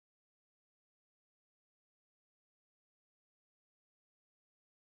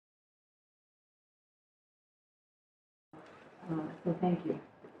So thank you.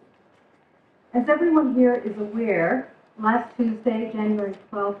 As everyone here is aware, last Tuesday, January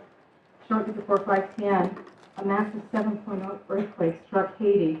 12th, shortly before 5 p.m., a massive 7.0 earthquake struck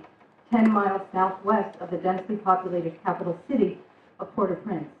Haiti, 10 miles southwest of the densely populated capital city of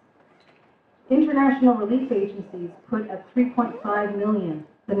Port-au-Prince. International relief agencies put at 3.5 million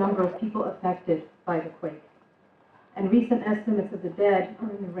the number of people affected by the quake. And recent estimates of the dead are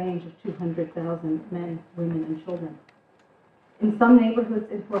in the range of 200,000 men, women, and children. In some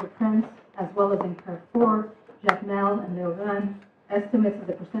neighborhoods in Port-au-Prince, as well as in Carrefour, Jacmel, and Léogane, estimates of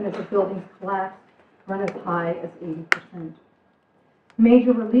the percentage of buildings collapsed run as high as 80%.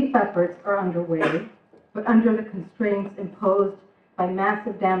 Major relief efforts are underway, but under the constraints imposed by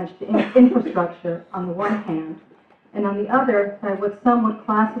massive damage to infrastructure on the one hand, and on the other by what some would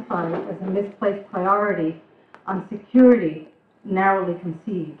classify as a misplaced priority on security narrowly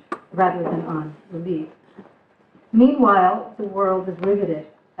conceived rather than on relief. Meanwhile, the world is riveted,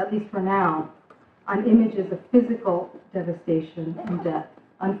 at least for now, on images of physical devastation and death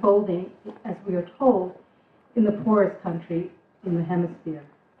unfolding, as we are told, in the poorest country in the hemisphere.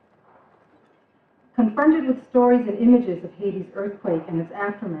 Confronted with stories and images of Haiti's earthquake and its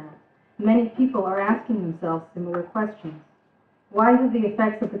aftermath, many people are asking themselves similar questions. Why have the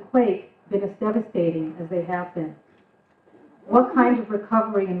effects of the quake been as devastating as they have been? What kind of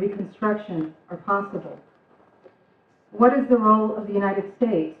recovery and reconstruction are possible? What is the role of the United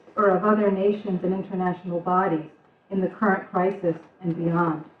States or of other nations and international bodies in the current crisis and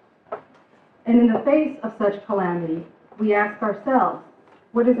beyond? And in the face of such calamity, we ask ourselves,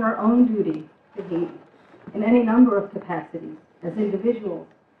 what is our own duty to Haiti in any number of capacities, as individuals,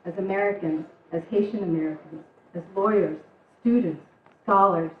 as Americans, as Haitian Americans, as lawyers, students,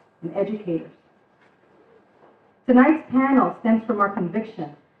 scholars, and educators? Tonight's panel stems from our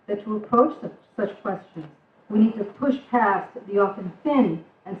conviction that to approach such questions, we need to push past the often thin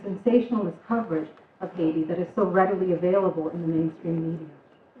and sensationalist coverage of Haiti that is so readily available in the mainstream media.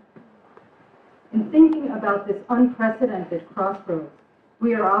 In thinking about this unprecedented crossroads,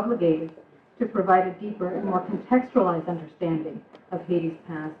 we are obligated to provide a deeper and more contextualized understanding of Haiti's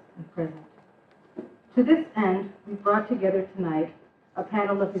past and present. To this end, we brought together tonight a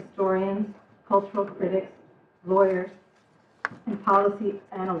panel of historians, cultural critics, lawyers, and policy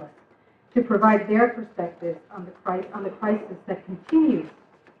analysts to provide their perspectives on the crisis that continues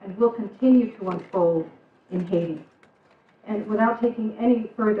and will continue to unfold in Haiti. And without taking any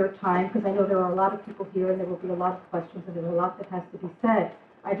further time, because I know there are a lot of people here and there will be a lot of questions and there's a lot that has to be said,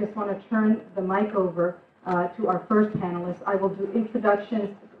 I just want to turn the mic over to our first panelists. I will do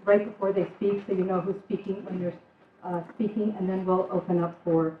introductions right before they speak so you know who's speaking when you're speaking, and then we'll open up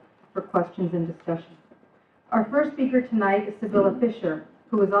for questions and discussion. Our first speaker tonight is Sibylla Fisher,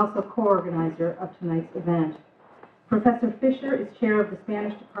 who is also co-organizer of tonight's event. Professor Fisher is chair of the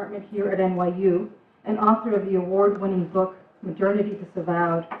Spanish department here at NYU and author of the award-winning book, Modernity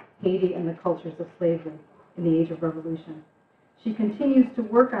Disavowed, Haiti and the Cultures of Slavery in the Age of Revolution. She continues to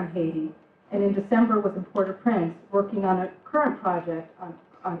work on Haiti, and in December was in Port-au-Prince working on a current project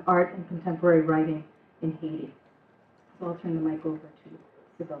on art and contemporary writing in Haiti. So I'll turn the mic over to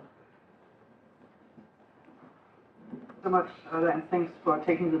Sibylla. So much, and thanks for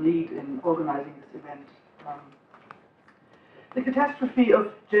taking the lead in organizing this event. The catastrophe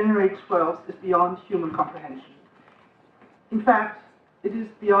of January 12th is beyond human comprehension. In fact, it is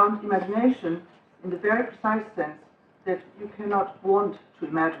beyond imagination in the very precise sense that you cannot want to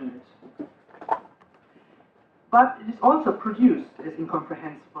imagine it. But it is also produced as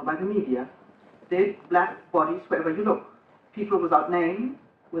incomprehensible by the media. Dead black bodies wherever you look. People without name,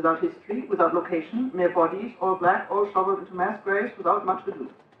 without history, without location, mere bodies, all black, all shoveled into mass graves without much ado.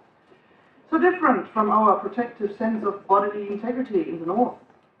 So different from our protective sense of bodily integrity in the north,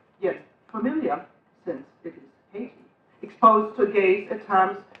 yet familiar since it is Haiti, exposed to a gaze at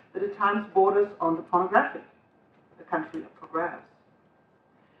times that at times borders on the pornographic, a country of progress.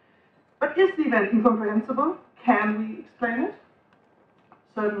 But is the event incomprehensible? Can we explain it?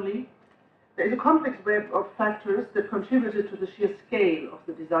 Certainly. There is a complex web of factors that contributed to the sheer scale of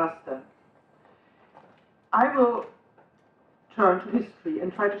the disaster. I will turn to history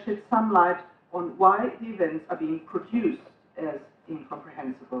and try to shed some light on why the events are being produced as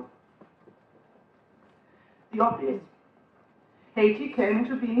incomprehensible. The obvious. Haiti came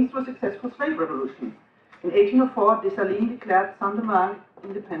into being through a successful slave revolution. In 1804, Dessalines declared Saint-Domingue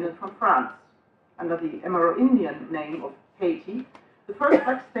independent from France. Under the Amerindian name of Haiti, the first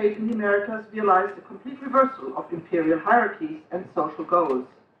black state in the Americas realized a complete reversal of imperial hierarchies and social goals.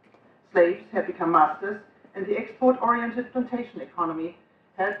 Slaves had become masters, and the export-oriented plantation economy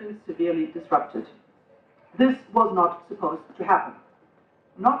had been severely disrupted. This was not supposed to happen.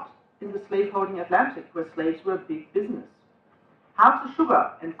 Not in the slaveholding Atlantic, where slaves were big business. Half the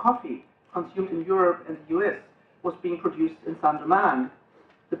sugar and coffee consumed in Europe and the US was being produced in Saint-Domingue,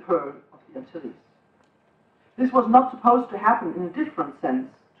 the pearl of the Antilles. This was not supposed to happen in a different sense,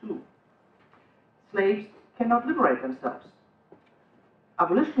 too. Slaves cannot liberate themselves.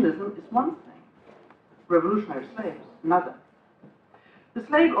 Abolitionism is one thing, revolutionary slaves another. The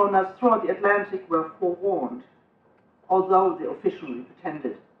slave owners throughout the Atlantic were forewarned. Although they officially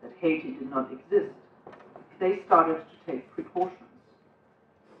pretended that Haiti did not exist, they started to take precautions.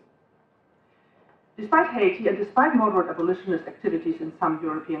 Despite Haiti and despite moderate abolitionist activities in some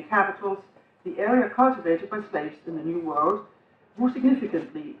European capitals, the area cultivated by slaves in the New World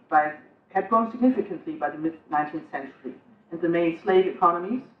had grown significantly by the mid-19th century, and the main slave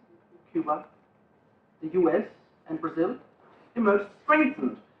economies, Cuba, the US, and Brazil, emerged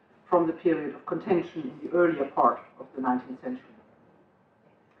strengthened from the period of contention in the earlier part of the 19th century.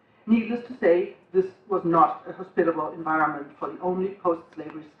 Needless to say, this was not a hospitable environment for the only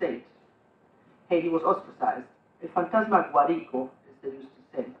post-slavery state. Haiti was ostracized, a fantasma guarico, as they used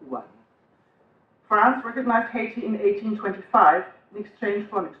to say in Cuba. France recognized Haiti in 1825 in exchange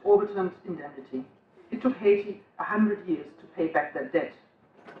for an exorbitant indemnity. It took Haiti 100 years to pay back that debt.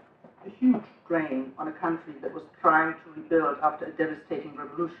 A huge drain on a country that was trying to rebuild after a devastating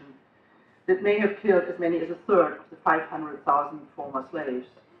revolution that may have killed as many as a third of the 500,000 former slaves.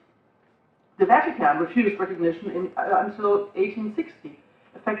 The Vatican refused recognition until 1860,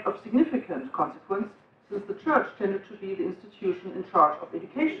 a fact of significant consequence since the Church tended to be the institution in charge of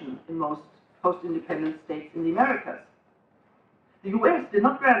education in most post-independence states in the Americas. The US did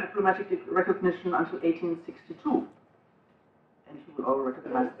not grant diplomatic recognition until 1862, and you will all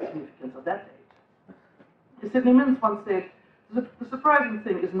recognize the significance of that date. Sidney Mintz once said, the surprising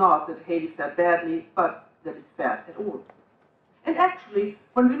thing is not that Haiti fared badly, but that it fared at all. And actually,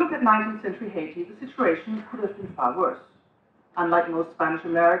 when we look at 19th century Haiti, the situation could have been far worse. Unlike most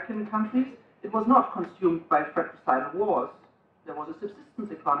Spanish-American countries, it was not consumed by fratricidal wars. There was a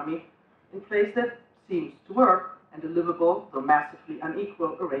subsistence economy in place that seems to work, and a livable, though massively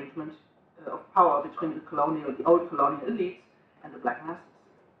unequal, arrangement of power between the old colonial elites and the black masses.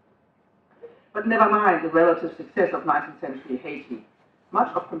 But never mind the relative success of 19th century Haiti.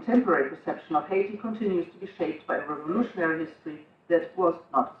 Much of contemporary perception of Haiti continues to be shaped by a revolutionary history that was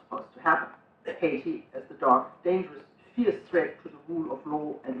not supposed to happen. Haiti as the dark, dangerous, fierce threat to the rule of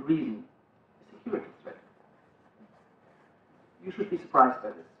law and reason, a security threat. You should be surprised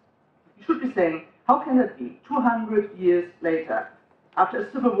by this. You should be saying, how can that be, 200 years later, after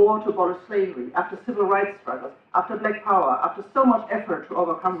a civil war to abolish slavery, after civil rights struggles, after black power, after so much effort to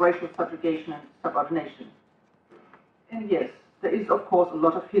overcome racial subjugation and subordination? And yes, there is, of course, a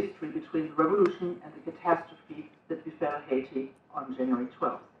lot of history between the revolution and the catastrophe that befell Haiti on January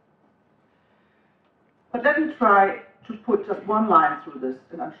 12th. But let me try to put just one line through this,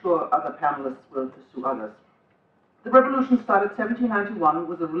 and I'm sure other panelists will pursue others. The revolution started 1791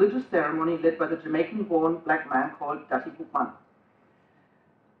 with a religious ceremony led by the Jamaican-born black man called Dati Boukman.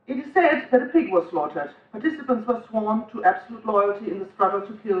 It is said that a pig was slaughtered. Participants were sworn to absolute loyalty in the struggle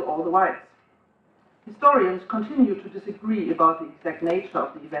to kill all the whites. Historians continue to disagree about the exact nature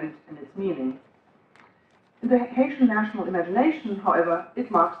of the event and its meaning. In the Haitian national imagination, however,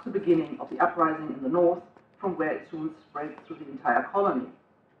 it marks the beginning of the uprising in the north, from where it soon spread through the entire colony.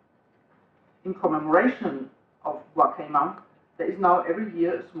 In commemoration of Bois-Cayman, there is now every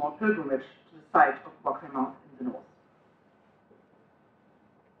year a small pilgrimage to the site of Bois-Cayman in the north.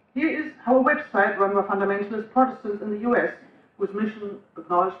 Here is how a website run by fundamentalist Protestants in the US, whose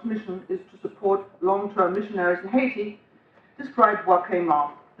acknowledged mission is to support long-term missionaries in Haiti, described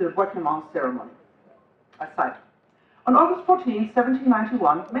the Bois-Cayman ceremony. I cite, on August 14,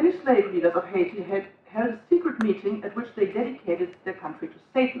 1791, many slave leaders of Haiti had held a secret meeting at which they dedicated their country to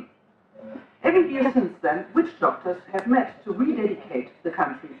Satan. Every year since then, witch doctors have met to rededicate the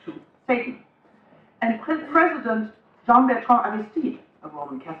country to Satan. And President Jean-Bertrand Aristide, a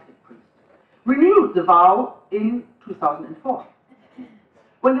Roman Catholic priest, renewed the vow in 2004.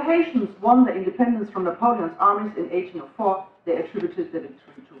 When the Haitians won their independence from Napoleon's armies in 1804, they attributed the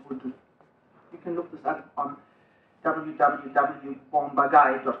victory to voodoo. You can look this up on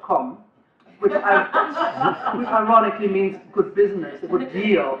www.bonbagaille.com, which ironically means good business, a good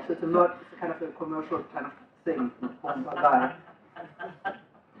deal. So it's kind of a commercial kind of thing, bon bagaille.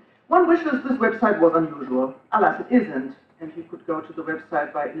 One wishes this website was unusual. Alas, it isn't. And you could go to the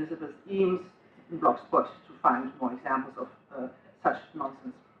website by Elizabeth Eames in Blogspot to find more examples of such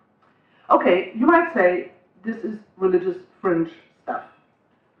nonsense. Okay, you might say this is religious fringe stuff.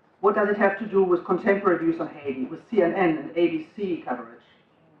 What does it have to do with contemporary views on Haiti, with CNN and ABC coverage?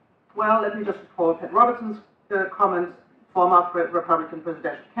 Well, let me just recall Pat Robertson's comments, former Republican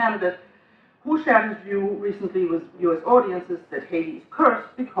presidential candidate, who shared his view recently with US audiences that Haiti is cursed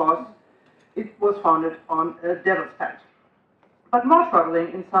because it was founded on a devil's pact. But more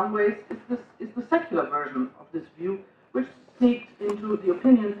troubling in some ways is the secular version of this view, which sneaked into the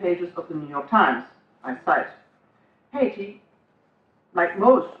opinion pages of the New York Times. I cite, Haiti, like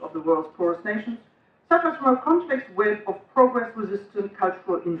most of the world's poorest nations, suffers from a complex web of progress-resistant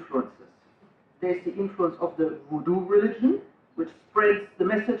cultural influences. There's the influence of the voodoo religion, which spreads the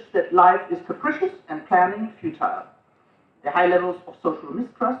message that life is capricious and planning futile. The high levels of social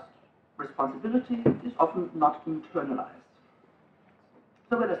mistrust, responsibility is often not internalized.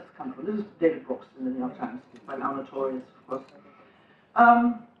 So where does this come from? This is David Brooks in the New York Times, by now notorious, of course.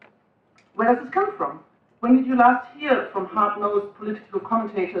 Where does this come from? When did you last hear from hard-nosed political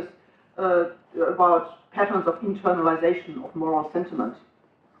commentators about patterns of internalization of moral sentiment?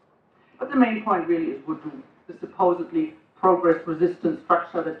 But the main point really is voodoo, the supposedly progress-resistant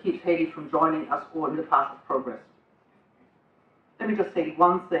structure that keeps Haiti from joining us all in the path of progress. Let me just say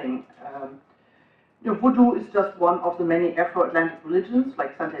one thing. Voodoo is just one of the many Afro-Atlantic religions,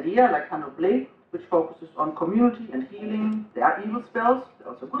 like Santeria, like Candomblé, which focuses on community and healing. There are evil spells, there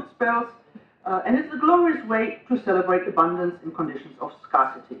are also good spells, and it's a glorious way to celebrate abundance in conditions of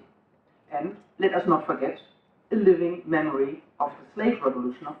scarcity. And let us not forget, a living memory of the slave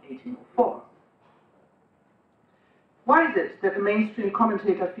revolution of 1804. Why is it that a mainstream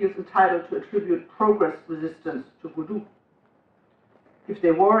commentator feels entitled to attribute progress resistance to voodoo? If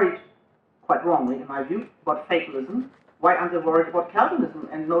they're worried, quite wrongly in my view, about fatalism, why aren't they worried about Calvinism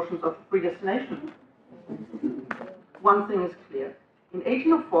and notions of predestination? One thing is clear. In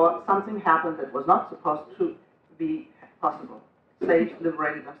 1804, something happened that was not supposed to be possible. Slaves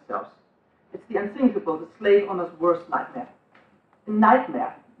liberated themselves. It's the unthinkable, the slave owner's worst nightmare. A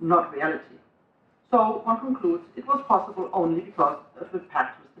nightmare, not reality. So one concludes it was possible only because of the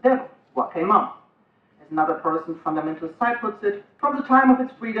pact with the devil. What came up? As another Protestant fundamentalist side puts it, from the time of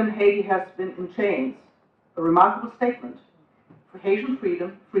its freedom, Haiti has been in chains. A remarkable statement. For Haitian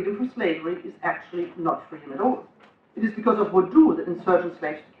freedom, freedom from slavery is actually not freedom at all. It is because of voodoo that insurgent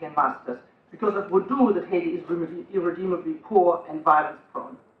slaves became masters. Because of voodoo that Haiti is irredeemably poor and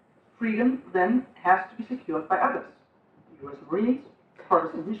violence-prone. Freedom, then, has to be secured by others. U.S. Marines,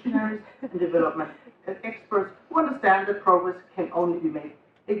 Protestant missionaries, and development experts who understand that progress can only be made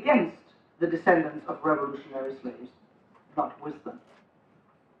against the descendants of revolutionary slaves, not with them.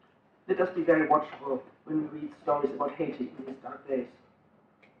 Let us be very watchful when we read stories about Haiti in these dark days.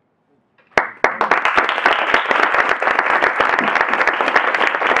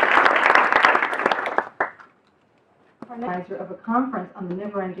 Organizer of a conference on the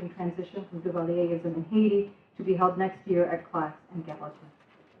never-ending transition from Duvalierism in Haiti to be held next year at CLACS in Gallatin.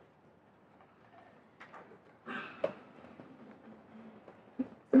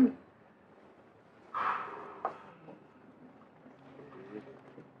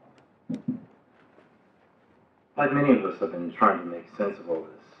 Like many of us, I've been trying to make sense of all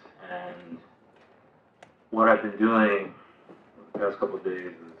this, and what I've been doing the past couple of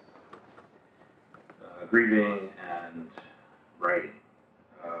days is grieving and writing.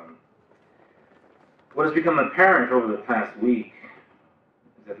 What has become apparent over the past week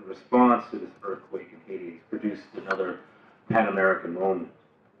is that the response to this earthquake in Haiti has produced another Pan-American moment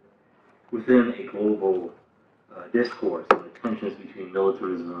within a global discourse on the tensions between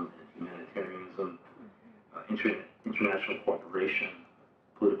militarism and humanitarianism, international cooperation,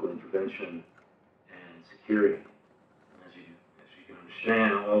 political intervention, and security. And as you can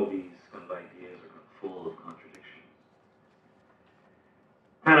understand, all these kind of ideas are full of contradictions.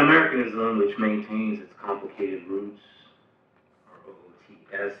 Pan-Americanism, which maintains its complicated roots,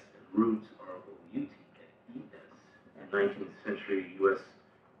 R-O-O-T-S, and roots, R-O-U-T-E-S, in 19th century U.S.,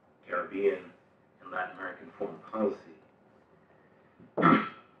 Caribbean, and Latin American foreign policy,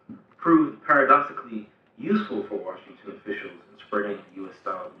 proved paradoxically useful for Washington officials in spreading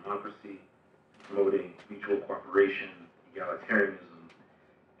U.S.-style democracy, promoting mutual cooperation, egalitarianism,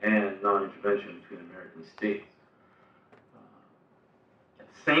 and non-intervention between American states. At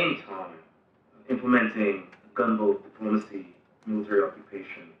the same time, implementing gunboat diplomacy, military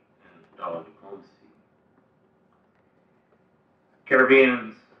occupation, and dollar diplomacy.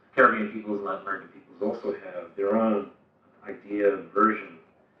 Caribbean peoples and Latin American peoples also have their own idea and version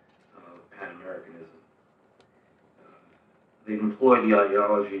of Pan-Americanism. They've employed the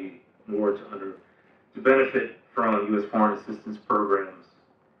ideology in order to benefit from U.S. foreign assistance programs,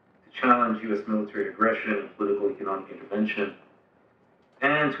 to challenge U.S. military aggression and political economic intervention,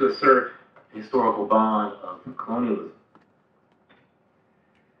 and and to assert the historical bond of colonialism.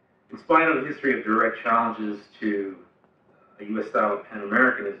 In spite of a history of direct challenges to a U.S. style of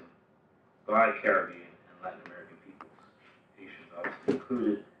Pan-Americanism by Caribbean and Latin American peoples, Haitians obviously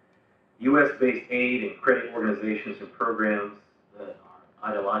included, U.S.-based aid and credit organizations and programs that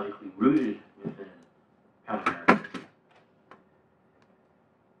are ideologically rooted within Pan-Americanism.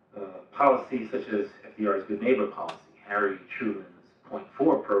 Policies such as FDR's Good Neighbor Policy, Harry Truman's Point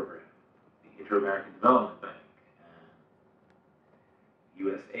 4 program, the Inter-American Development Bank, and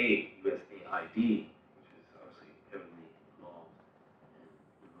USAID, USAID, which is obviously heavily involved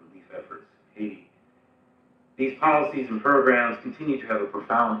in relief efforts in Haiti. These policies and programs continue to have a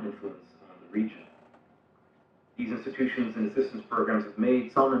profound influence on the region. These institutions and assistance programs have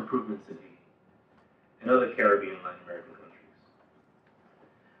made some improvements in Haiti and other Caribbean and Latin American countries.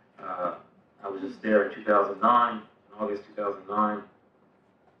 I was just there in 2009, in August 2009,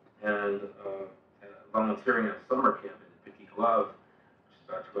 and volunteering at a summer camp in Petit Glove, which is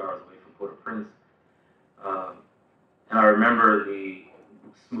about 2 hours away from Port-au-Prince. And I remember the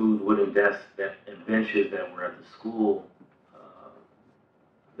smooth wooden desks and benches that were at the school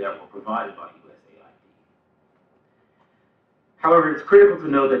that were provided by USAID. However, it's critical to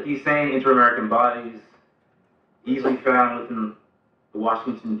note that these same inter-American bodies, easily found within the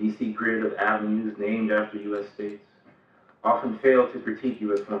Washington, D.C. grid of avenues named after U.S. states, often fail to critique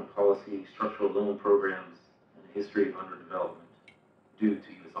U.S. foreign policy, structural loan programs, and a history of underdevelopment due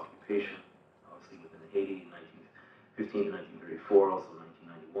to U.S. occupation, obviously within Haiti in 1915 to 1934, also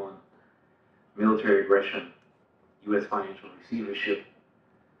 1991, military aggression, U.S. financial receivership,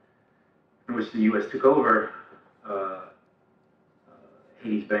 in which the U.S. took over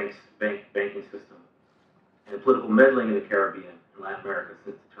Haiti's banking system, and political meddling in the Caribbean and Latin America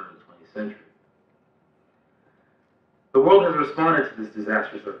since the turn of the 20th century. The world has responded to this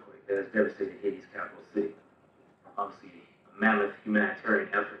disastrous earthquake that has devastated Haiti's capital city. Obviously, a mammoth humanitarian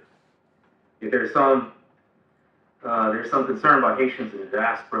effort. Yet there's some concern by Haitians in the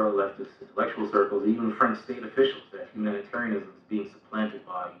diaspora, leftist intellectual circles, even French state officials, that humanitarianism is being supplanted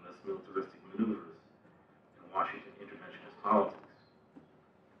by U.S. militaristic maneuvers and Washington interventionist politics.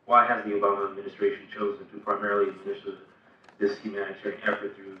 Why has the Obama administration chosen to primarily administer this humanitarian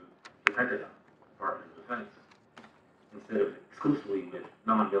effort through the Pentagon, Department of Defense, instead of exclusively with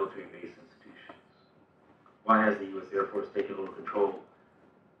non-military-based institutions? Why has the U.S. Air Force taken over control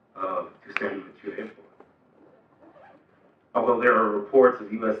of Tuskegee Airport? Although there are reports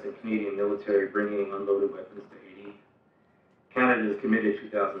of U.S. and Canadian military bringing unloaded weapons to Haiti, Canada's committed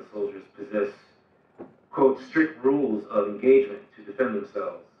 2,000 soldiers possess, quote, strict rules of engagement to defend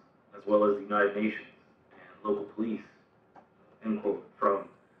themselves, as well as the United Nations and local police, end quote,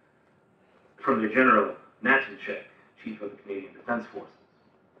 from their General Nachenchek, Chief of the Canadian Defense Forces.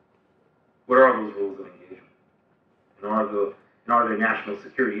 What are those rules of engagement? And are there national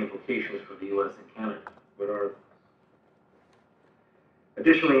security implications for the U.S. and Canada? What are those?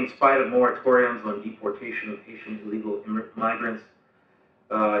 Additionally, in spite of moratoriums on deportation of Haitian illegal migrants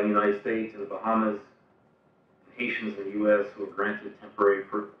in the United States and the Bahamas, Haitians in the U.S. who are granted temporary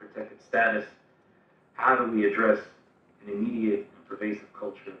protected status, how do we address an immediate and pervasive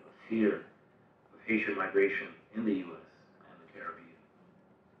culture of fear of Haitian migration in the U.S. and the Caribbean?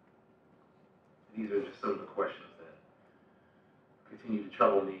 These are just some of the questions that continue to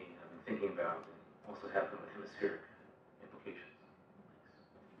trouble me and I've been thinking about, and also have kind of hemispheric implications.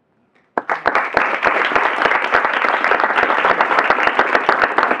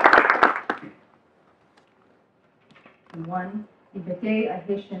 One, Liberté, a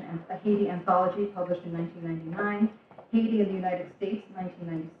Haiti anthology published in 1999, Haiti in the United States,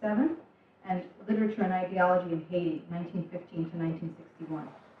 1997, and Literature and Ideology in Haiti, 1915 to 1961.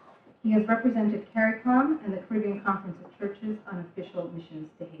 He has represented CARICOM and the Caribbean Conference of Churches on official missions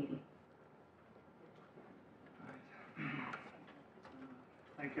to Haiti.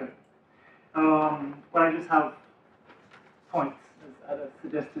 Thank you. Well, I just have points, as Ada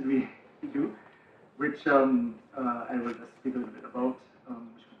suggested we do, which I will just speak a little bit about,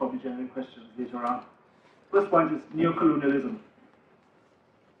 which will probably generate questions later on. First point is neocolonialism.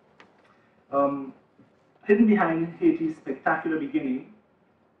 Hidden behind Haiti's spectacular beginning,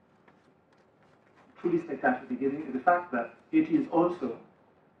 truly spectacular beginning, is the fact that Haiti is also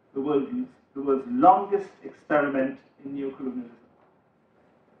the world's longest experiment in neocolonialism.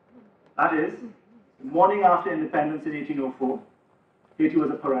 That is, the morning after independence in 1804, Haiti was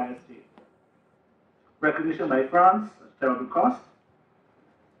a pariah state. Recognition by France at terrible cost,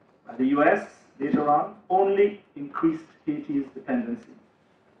 by the US later on, only increased Haiti's dependency.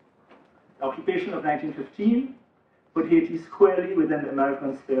 The occupation of 1915 put Haiti squarely within the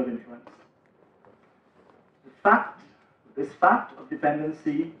American sphere of influence. This fact of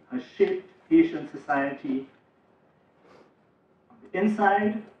dependency has shaped Haitian society on the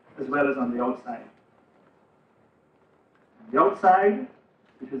inside as well as on the outside. On the outside,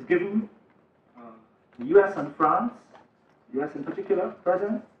 it has given the US and France, the US in particular,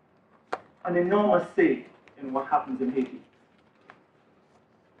 present, an enormous say in what happens in Haiti.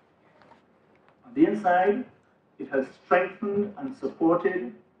 On the inside, it has strengthened and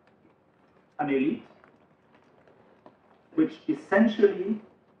supported an elite which essentially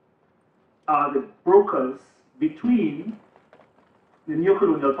are the brokers between the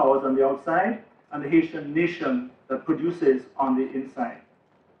neocolonial powers on the outside and the Haitian nation that produces on the inside.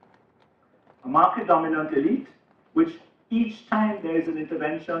 A market-dominant elite, which each time there is an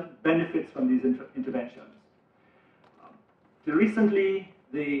intervention, benefits from these interventions. Till recently,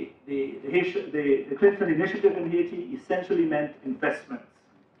 the Clinton initiative in Haiti essentially meant investments.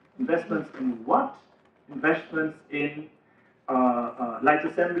 Investments in what? Investments in light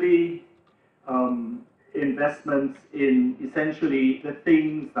assembly, investments in essentially the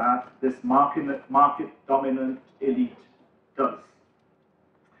things that this market-dominant elite does.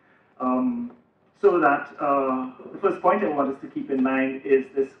 So that the first point I want us to keep in mind is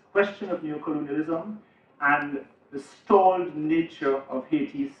this question of neocolonialism and the stalled nature of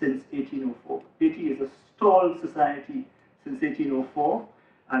Haiti since 1804. Haiti is a stalled society since 1804,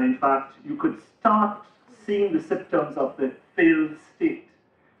 and in fact, you could start seeing the symptoms of the failed state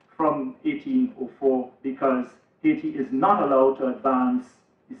from 1804 because Haiti is not allowed to advance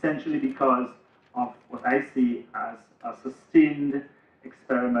essentially because of what I see as a sustained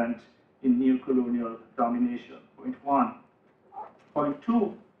experiment in neocolonial domination. Point one. Point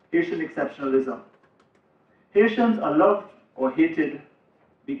two, Haitian exceptionalism. Haitians are loved or hated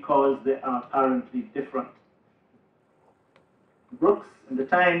because they are apparently different. Brooks in the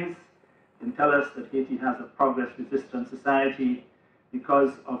Times can tell us that Haiti has a progress-resistant society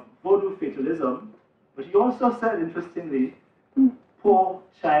because of voodoo fatalism, but he also said, interestingly, poor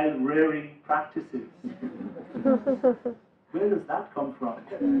child-rearing practices. Where does that come from?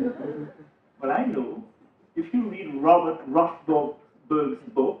 Well, I know, if you read Robert Rothberg's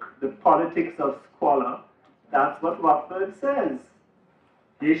book, The Politics of Squalor, that's what Rothberg says.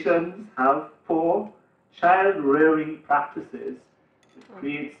 Haitians have poor child-rearing practices which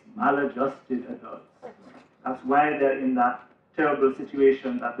creates maladjusted adults. That's why they're in that terrible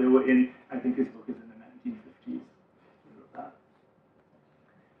situation that they were in. I think his book is in the 1950s.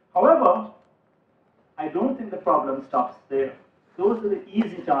 However, I don't think the problem stops there. Those are the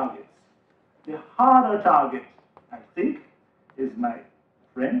easy targets. The harder target, I think, is my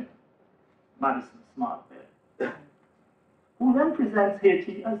friend, Madison Smart there, who then presents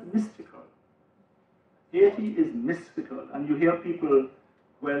Haiti as mystical. Haiti is mystical, and you hear people,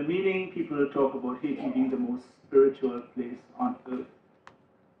 well-meaning people, talk about Haiti being the most spiritual place on earth.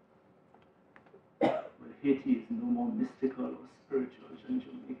 Well, Haiti is no more mystical or spiritual than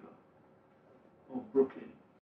Jamaica or Brooklyn.